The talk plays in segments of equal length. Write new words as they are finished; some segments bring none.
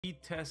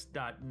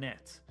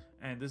speedtest.net,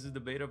 and this is the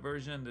beta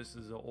version. This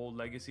is the old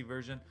legacy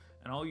version,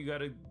 and all you got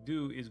to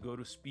do is go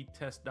to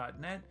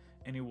speedtest.net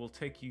and it will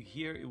take you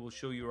here. It will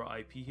show you your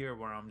IP here,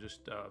 where I'm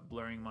just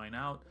blurring mine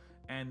out,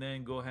 and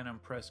then go ahead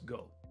and press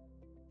go.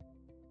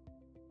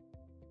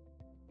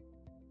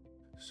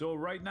 So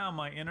right now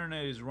my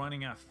internet is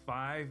running at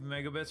 5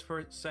 megabits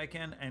per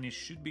second, and it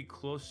should be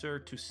closer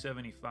to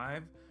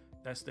 75.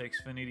 That's the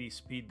Xfinity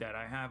speed that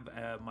I have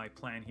my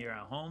plan here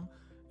at home.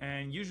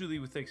 And usually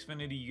with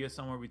Xfinity you get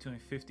somewhere between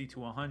 50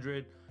 to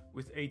 100.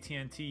 With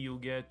AT&T you'll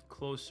get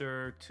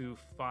closer to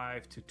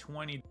 5 to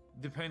 20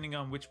 depending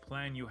on which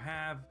plan you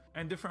have,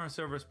 and different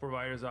service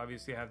providers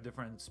obviously have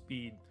different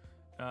speed.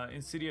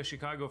 In City of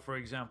Chicago, for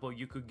example,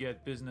 you could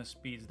get business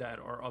speeds that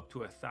are up to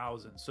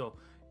 1,000. So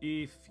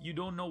if you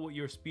don't know what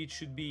your speed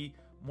should be,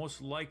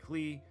 most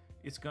likely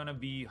it's gonna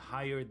be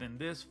higher than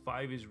this.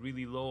 5 is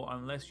really low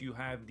unless you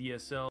have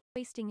DSL.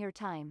 Wasting your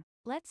time.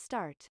 Let's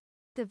start.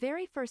 The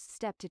very first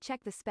step to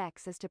check the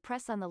specs is to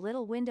press on the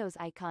little Windows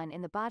icon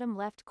in the bottom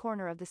left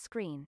corner of the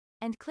screen,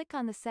 and click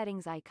on the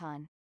settings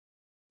icon.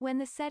 When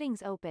the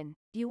settings open,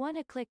 you want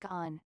to click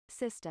on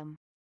System.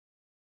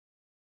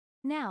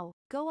 Now,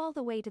 go all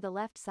the way to the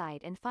left side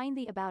and find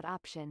the About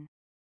option.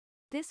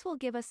 This will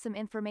give us some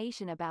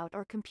information about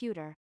our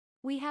computer.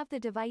 We have the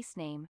device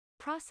name,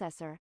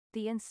 processor,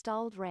 the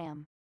installed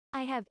RAM.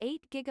 I have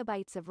 8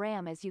 GB of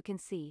RAM, as you can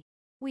see.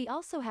 We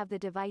also have the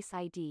device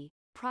ID,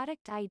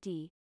 product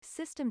ID,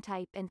 system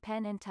type, and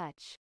pen and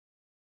touch.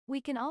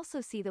 We can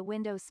also see the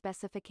Windows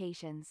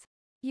specifications.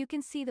 You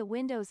can see the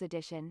Windows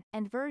edition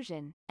and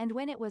version, and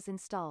when it was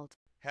installed.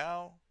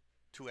 How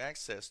to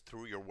access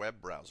through your web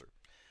browser.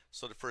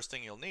 So the first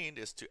thing you'll need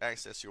is to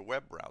access your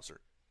web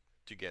browser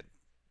to get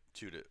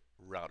to the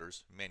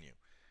router's menu.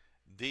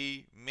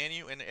 The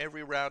menu in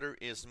every router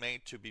is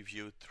made to be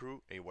viewed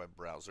through a web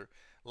browser,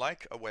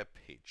 like a web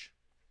page.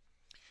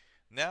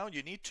 Now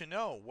you need to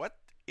know what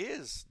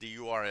is the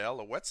URL,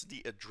 or what's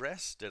the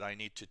address that I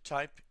need to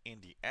type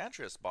in the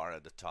address bar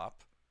at the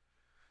top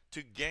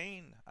to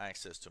gain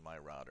access to my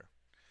router.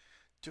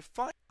 To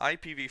find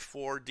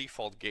IPv4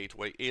 default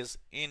gateway is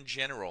in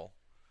general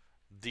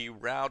the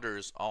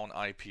router's own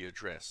IP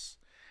address,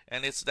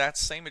 and it's that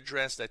same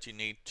address that you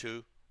need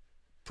to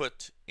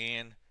put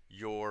in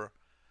your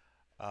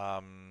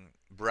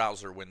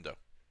browser window.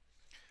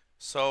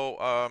 So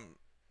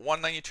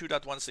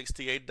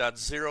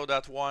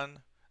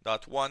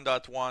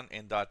 192.168.0.1,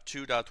 and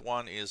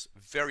 .2.1 is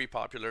very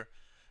popular.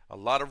 A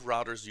lot of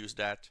routers use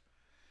that,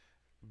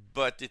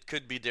 but it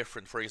could be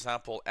different. For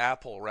example,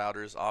 Apple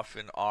routers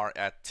often are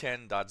at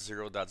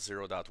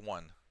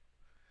 10.0.0.1,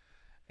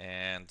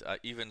 and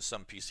even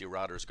some PC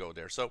routers go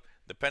there. So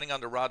depending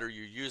on the router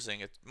you're using,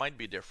 it might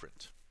be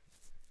different.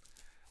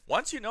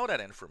 Once you know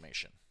that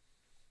information,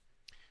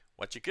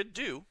 what you could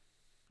do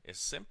is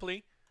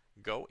simply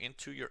go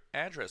into your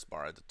address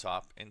bar at the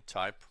top and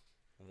type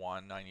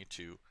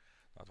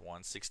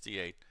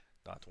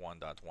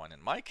 192.168.1.1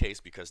 in my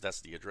case, because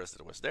that's the address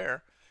that was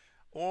there.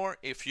 Or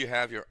if you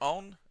have your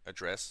own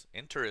address,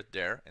 enter it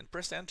there and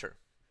press enter.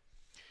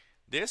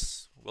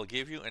 This will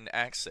give you an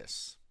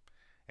access.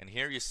 And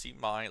here you see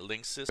my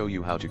link system. Show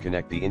you how to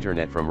connect the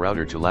internet from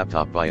router to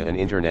laptop via an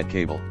internet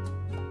cable.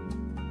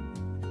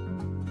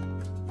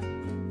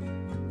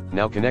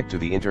 Now connect to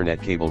the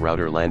internet cable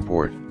router LAN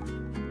port.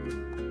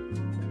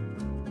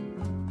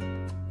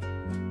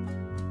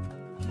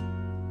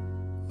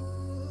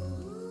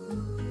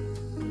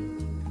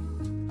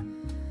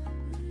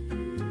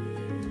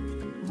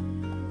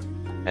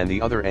 And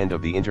the other end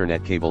of the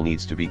internet cable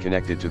needs to be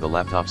connected to the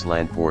laptop's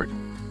LAN port.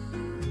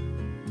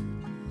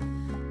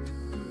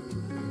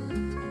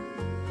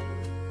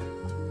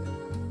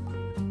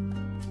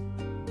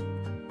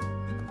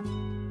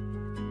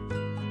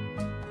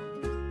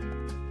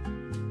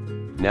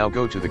 Now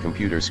go to the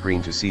computer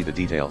screen to see the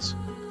details.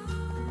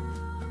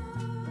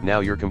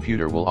 Now your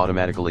computer will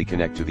automatically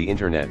connect to the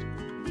internet.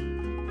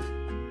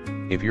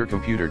 If your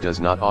computer does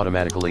not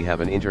automatically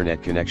have an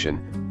internet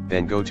connection,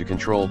 then go to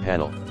Control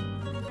Panel.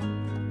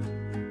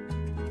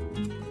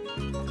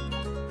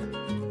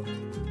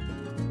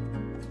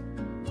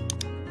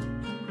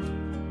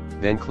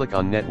 Then click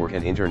on Network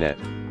and Internet.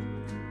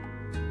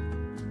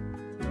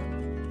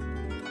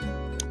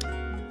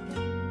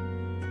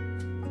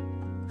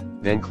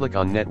 Then click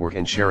on Network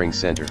and Sharing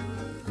Center.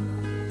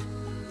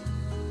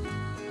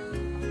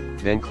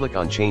 Then click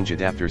on Change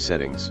Adapter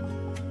Settings.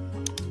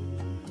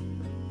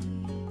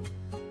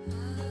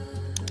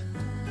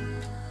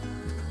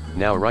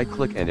 Now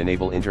right-click and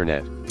enable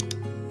Internet.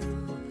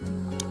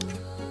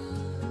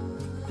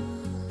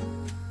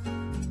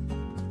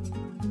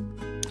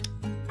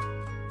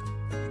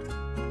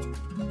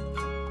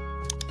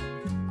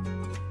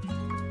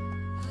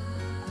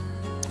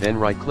 Then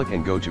right-click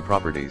and go to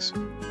Properties.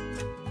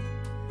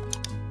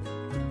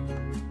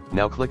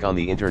 Now click on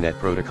the Internet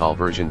Protocol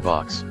version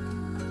box.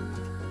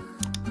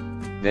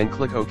 Then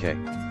click OK.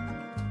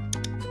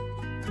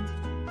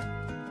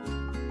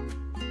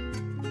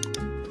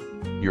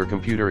 Your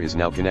computer is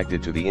now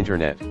connected to the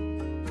internet.